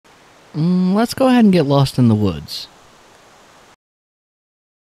Let's go ahead and get lost in the woods.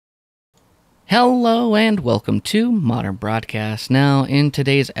 Hello and welcome to Modern Broadcast. Now, in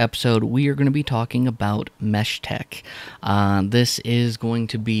today's episode, we are going to be talking about mesh tech. This is going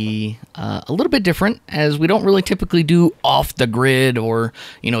to be a little bit different, as we don't really typically do off-the-grid or,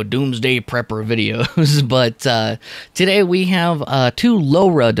 doomsday prepper videos. But today we have two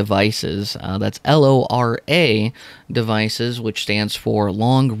LoRa devices. That's LoRa devices, which stands for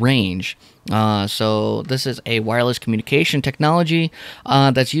long range. So this is a wireless communication technology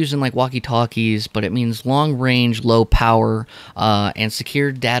that's used in like walkie-talkies, but it means long range, low power, and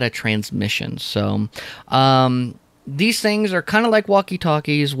secure data transmission. So these things are kind of like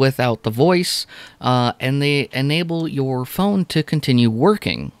walkie-talkies without the voice, and they enable your phone to continue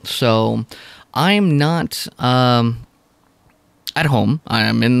working. So I'm not at home.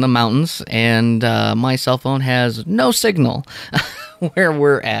 I'm in the mountains, and my cell phone has no signal where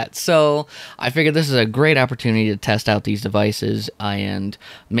we're at. So I figured this is a great opportunity to test out these devices and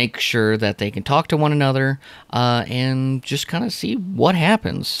make sure that they can talk to one another and just kind of see what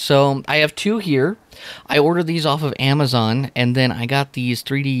happens. So I have two here. I ordered these off of Amazon, and then I got these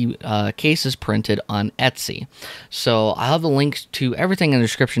 3D cases printed on Etsy. So I'll have the links to everything in the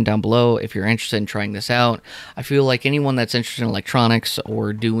description down below if you're interested in trying this out. I feel like anyone that's interested in electronics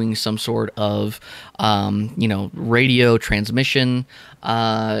or doing some sort of, radio transmission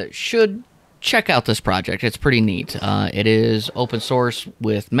should check out this project. It's pretty neat. It is open source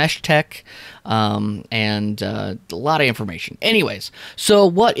with mesh tech and a lot of information. Anyways, so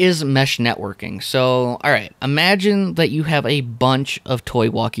what is mesh networking? So, all right, imagine that you have a bunch of toy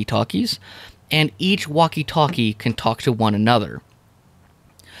walkie-talkies, and each walkie-talkie can talk to one another.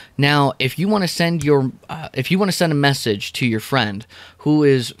 Now, if you want to send a message to your friend who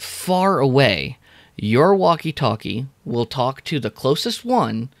is far away, your walkie-talkie will talk to the closest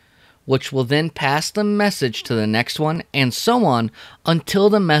one, which will then pass the message to the next one, and so on until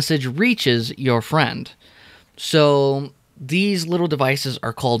the message reaches your friend. So these little devices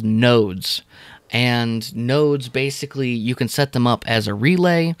are called nodes. And nodes, basically, you can set them up as a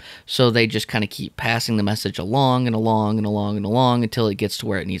relay, so they just kind of keep passing the message along and along and along and along until it gets to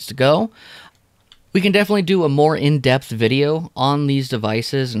where it needs to go. We can definitely do a more in-depth video on these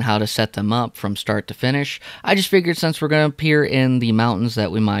devices and how to set them up from start to finish. I just figured since we're going to appear in the mountains that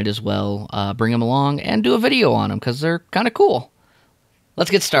we might as well bring them along and do a video on them because they're kind of cool.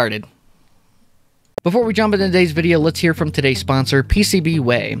 Let's get started. Before we jump into today's video, let's hear from today's sponsor,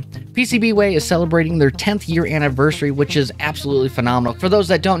 PCBWay. PCBWay is celebrating their 10th year anniversary, which is absolutely phenomenal. For those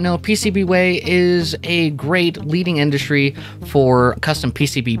that don't know, PCBWay is a great leading industry for custom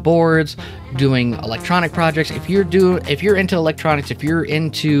PCB boards, doing electronic projects. If you're into electronics, if you're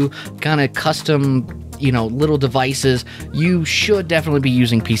into kind of custom little devices, you should definitely be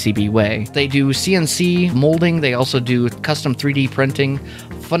using PCBWay. They do CNC molding. They also do custom 3D printing.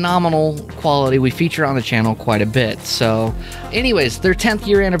 Phenomenal quality. We feature on the channel quite a bit. So anyways, their 10th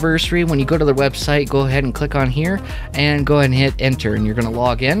year anniversary, when you go to their website, go ahead and click on here and go ahead and hit enter, and you're going to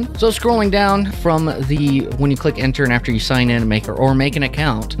log in. So scrolling down from when you click enter and after you sign in and make an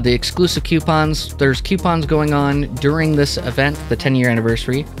account, the exclusive coupons, there's coupons going on during this event, the 10-year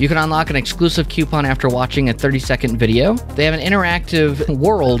anniversary. You can unlock an exclusive coupon after watching a 30-second video. They have an interactive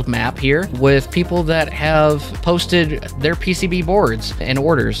world map here with people that have posted their PCB boards and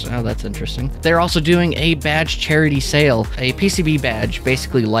orders. Oh, that's interesting. They're also doing a badge charity sale. A PCB badge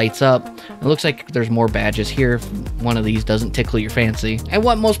basically lights up. It looks like there's more badges here if one of these doesn't tickle your fancy. And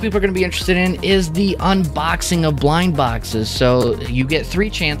what most people are going to be interested in is the unboxing of blind boxes. So you get 3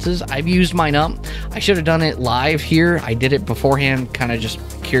 chances. I've used mine up. I should have done it live here. I did it beforehand, kind of just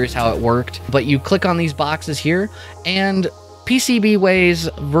curious how it worked. But you click on these boxes here, and PCBWay's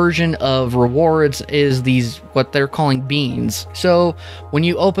version of rewards is what they're calling beans. So when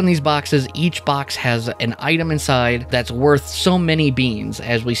you open these boxes, each box has an item inside that's worth so many beans.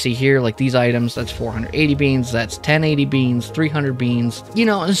 As we see here, like these items, that's 480 beans, that's 1080 beans, 300 beans,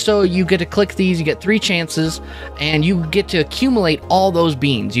 and so you get to click these, you get 3 chances, and you get to accumulate all those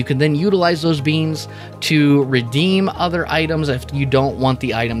beans. You can then utilize those beans to redeem other items if you don't want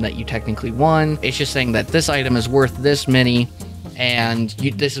the item that you technically won. It's just saying that this item is worth this many, and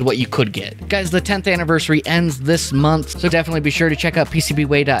this is what you could get. Guys, the 10th anniversary ends this month, so definitely be sure to check out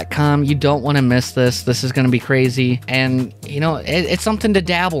PCBWay.com. You don't want to miss this. This is going to be crazy, and it's something to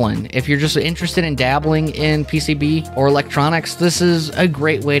dabble in. If you're just interested in dabbling in PCB or electronics, this is a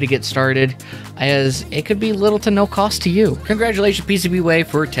great way to get started, as it could be little to no cost to you. Congratulations, PCBWay,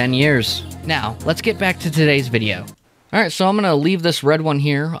 for 10 years. Now, let's get back to today's video. All right, so I'm going to leave this red one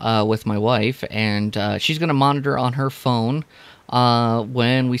here with my wife, and she's going to monitor on her phone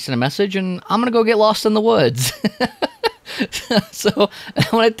when we send a message, and I'm gonna go get lost in the woods. So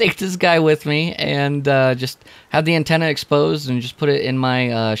I want to take this guy with me and just have the antenna exposed and just put it in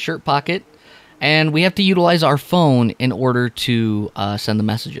my shirt pocket. And we have to utilize our phone in order to send the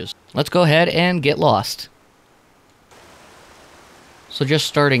messages. Let's go ahead and get lost. So just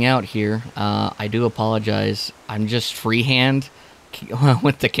starting out here, I do apologize. I'm just freehand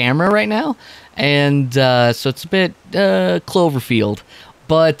with the camera right now. And so it's a bit Cloverfield.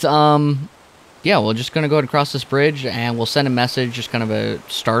 But yeah, we're just going to go ahead and cross this bridge, and we'll send a message, just kind of a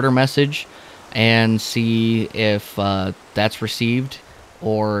starter message, and see if that's received,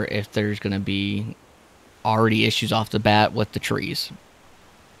 or if there's going to be already issues off the bat with the trees.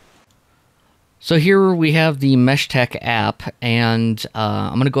 So here we have the MeshTech app, and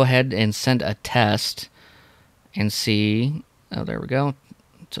I'm going to go ahead and send a test and see. Oh, there we go.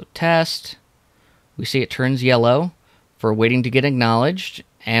 So test. We see it turns yellow for waiting to get acknowledged.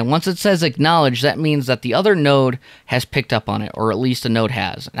 And once it says acknowledge, that means that the other node has picked up on it, or at least a node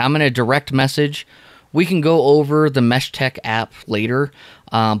has. And I'm going to direct message. We can go over the MeshTech app later,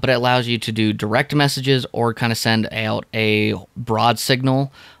 but it allows you to do direct messages or kind of send out a broad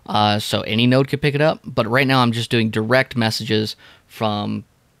signal so any node could pick it up. But right now I'm just doing direct messages from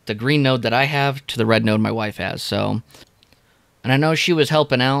the green node that I have to the red node my wife has. So, and I know she was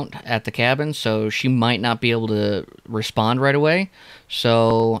helping out at the cabin, so she might not be able to respond right away.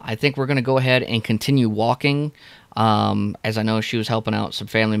 So I think we're going to go ahead and continue walking, as I know she was helping out some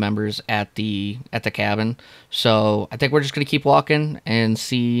family members at the cabin. So I think we're just going to keep walking and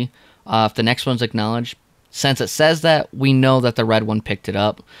see if the next one's acknowledged. Since it says that, we know that the red one picked it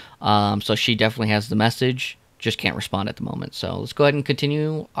up. So she definitely has the message, just can't respond at the moment. So let's go ahead and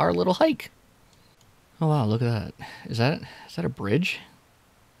continue our little hike. Oh wow, look at that. Is that a bridge?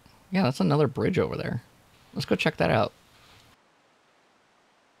 Yeah, that's another bridge over there. Let's go check that out.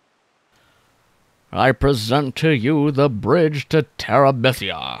 I present to you the bridge to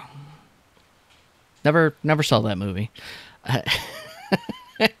Terabithia. Never saw that movie.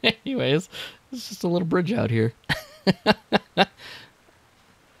 Anyways, it's just a little bridge out here.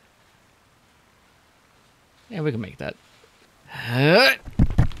 Yeah, we can make that.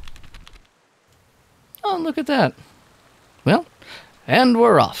 Oh, look at that. Well, and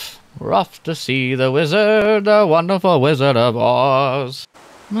we're off. We're off to see the wizard, the wonderful Wizard of Oz.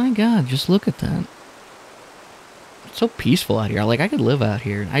 My God, just look at that. It's so peaceful out here. Like, I could live out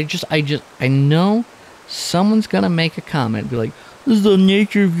here. I know someone's gonna make a comment, be like, "This is the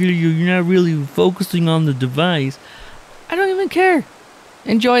nature video. You're not really focusing on the device." I don't even care.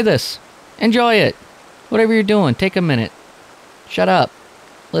 Enjoy this. Enjoy it. Whatever you're doing, take a minute. Shut up.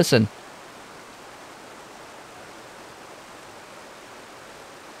 Listen.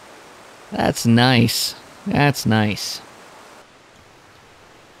 That's nice. That's nice.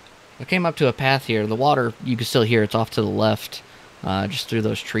 I came up to a path here. The water, you can still hear, it's off to the left, just through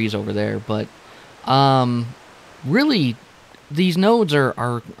those trees over there. But really, these nodes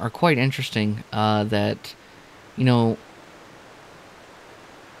are quite interesting. That, you know,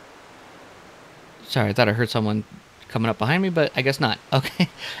 sorry, I thought I heard someone coming up behind me, but I guess not. Okay.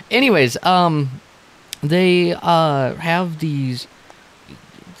 Anyways, they have these.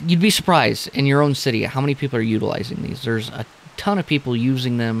 You'd be surprised in your own city how many people are utilizing these. There's a ton of people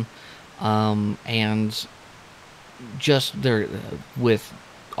using them, and just they're with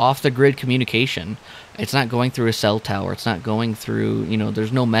off-the-grid communication. It's not going through a cell tower. It's not going through, you know,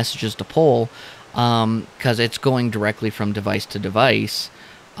 there's no messages to pull, because it's going directly from device to device.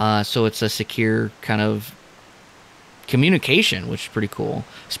 So it's a secure kind of communication, which is pretty cool.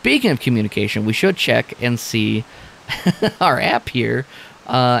 Speaking of communication, we should check and see our app here.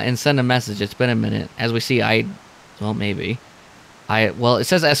 And send a message. It's been a minute. As we see, well, it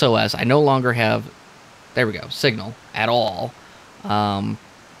says SOS. I no longer have, there we go, signal at all. I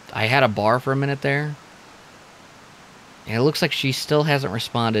had a bar for a minute there. And it looks like she still hasn't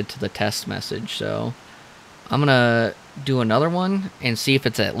responded to the test message. So I'm going to do another one and see if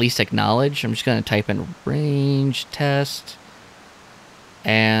it's at least acknowledged. I'm just going to type in range test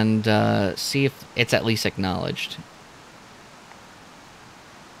and see if it's at least acknowledged.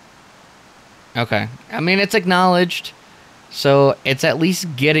 Okay. I mean, it's acknowledged, so it's at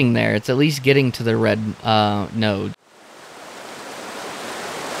least getting there. It's at least getting to the red node.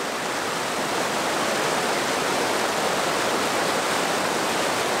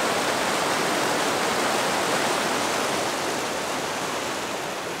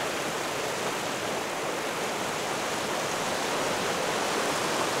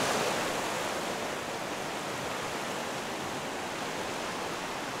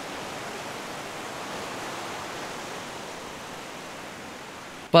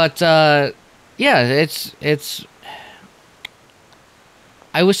 But yeah, it's.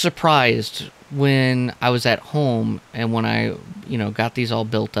 I was surprised when I was at home and when I, got these all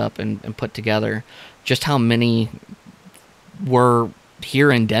built up and put together, just how many were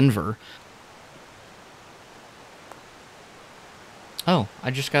here in Denver. Oh,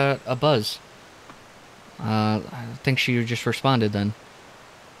 I just got a buzz. I think she just responded then.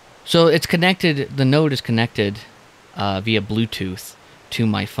 So it's connected, the node is connected via Bluetooth to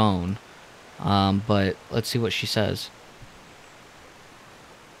my phone. But let's see what she says.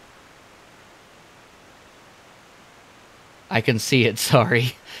 I can see it,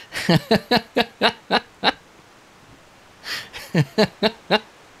 sorry.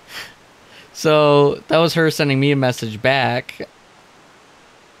 So that was her sending me a message back.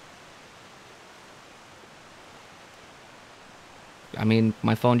 I mean,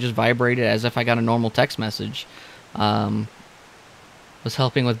 my phone just vibrated as if I got a normal text message. Was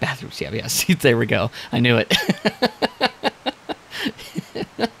helping with bathrooms. Yeah, see, there we go. I knew it.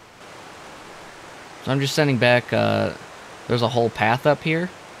 So I'm just sending back, there's a whole path up here,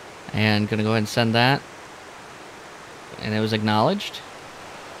 and gonna go ahead and send that. And it was acknowledged.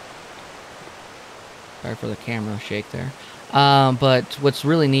 Sorry for the camera shake there. But what's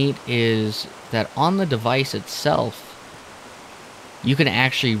really neat is that on the device itself, you can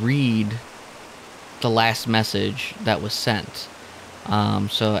actually read the last message that was sent.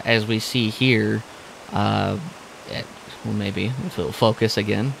 So as we see here, well, maybe if it'll focus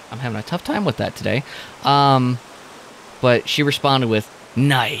again. I'm having a tough time with that today. But she responded with,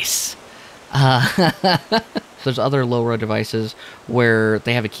 nice. There's other LoRa devices where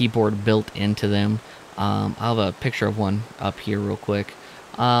they have a keyboard built into them. I'll have a picture of one up here real quick.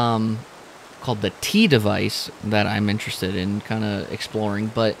 Called the T device that I'm interested in kind of exploring.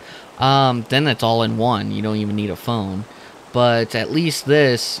 But then it's all in one. You don't even need a phone. But at least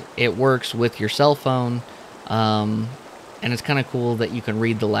this, it works with your cell phone. And it's kind of cool that you can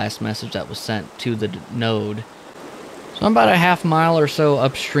read the last message that was sent to the node. So I'm about a half mile or so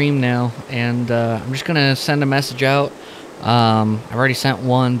upstream now, and I'm just going to send a message out. I've already sent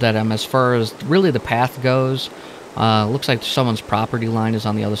one that I'm as far as really the path goes. Looks like someone's property line is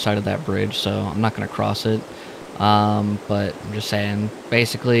on the other side of that bridge, so I'm not going to cross it. But I'm just saying,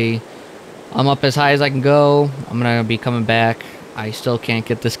 basically, I'm up as high as I can go. I'm going to be coming back. I still can't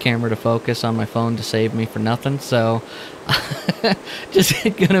get this camera to focus on my phone to save me for nothing, so just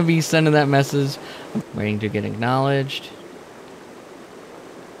gonna be sending that message. I'm waiting to get acknowledged.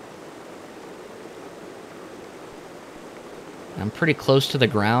 I'm pretty close to the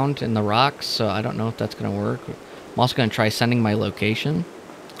ground in the rocks, so I don't know if that's gonna work. I'm also gonna try sending my location.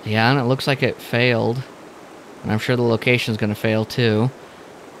 Yeah, and it looks like it failed. And I'm sure the location's gonna fail too.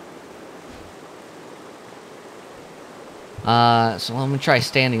 So I'm going to try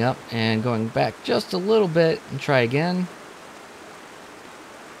standing up and going back just a little bit and try again.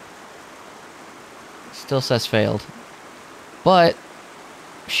 Still says failed. But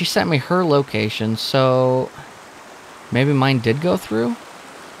she sent me her location, so maybe mine did go through.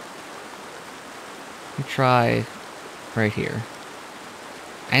 Let me try right here.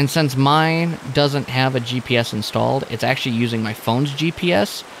 And since mine doesn't have a GPS installed, it's actually using my phone's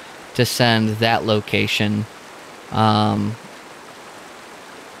GPS to send that location.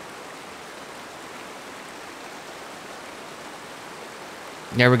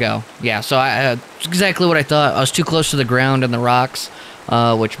 There we go. Yeah, so exactly what I thought. I was too close to the ground and the rocks,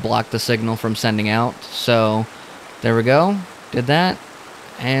 which blocked the signal from sending out. So there we go. Did that.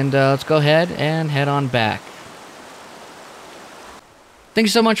 And let's go ahead and head on back. Thank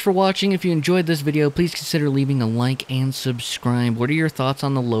you so much for watching. If you enjoyed this video, please consider leaving a like and subscribe. What are your thoughts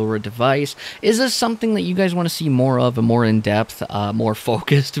on the LoRa device? Is this something that you guys want to see more of, a more in-depth, more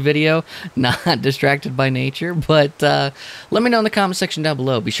focused video? Not distracted by nature, but let me know in the comment section down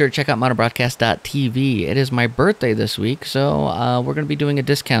below. Be sure to check out modernbroadcast.tv. It is my birthday this week, so we're going to be doing a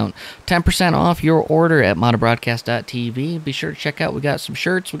discount. 10% off your order at modernbroadcast.tv. Be sure to check out, we got some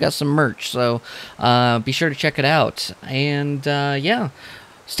shirts, we got some merch, so be sure to check it out. And yeah.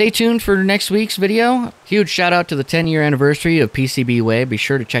 Stay tuned for next week's video. Huge shout out to the 10-year anniversary of PCB Way. Be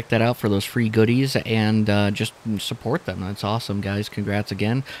sure to check that out for those free goodies and just support them. That's awesome, guys. Congrats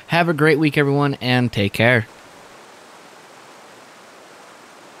again. Have a great week, everyone, and take care.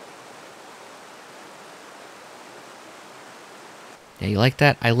 Yeah, you like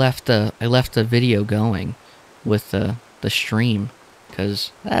that? I left the video going with the stream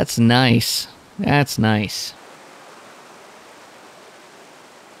because that's nice. That's nice.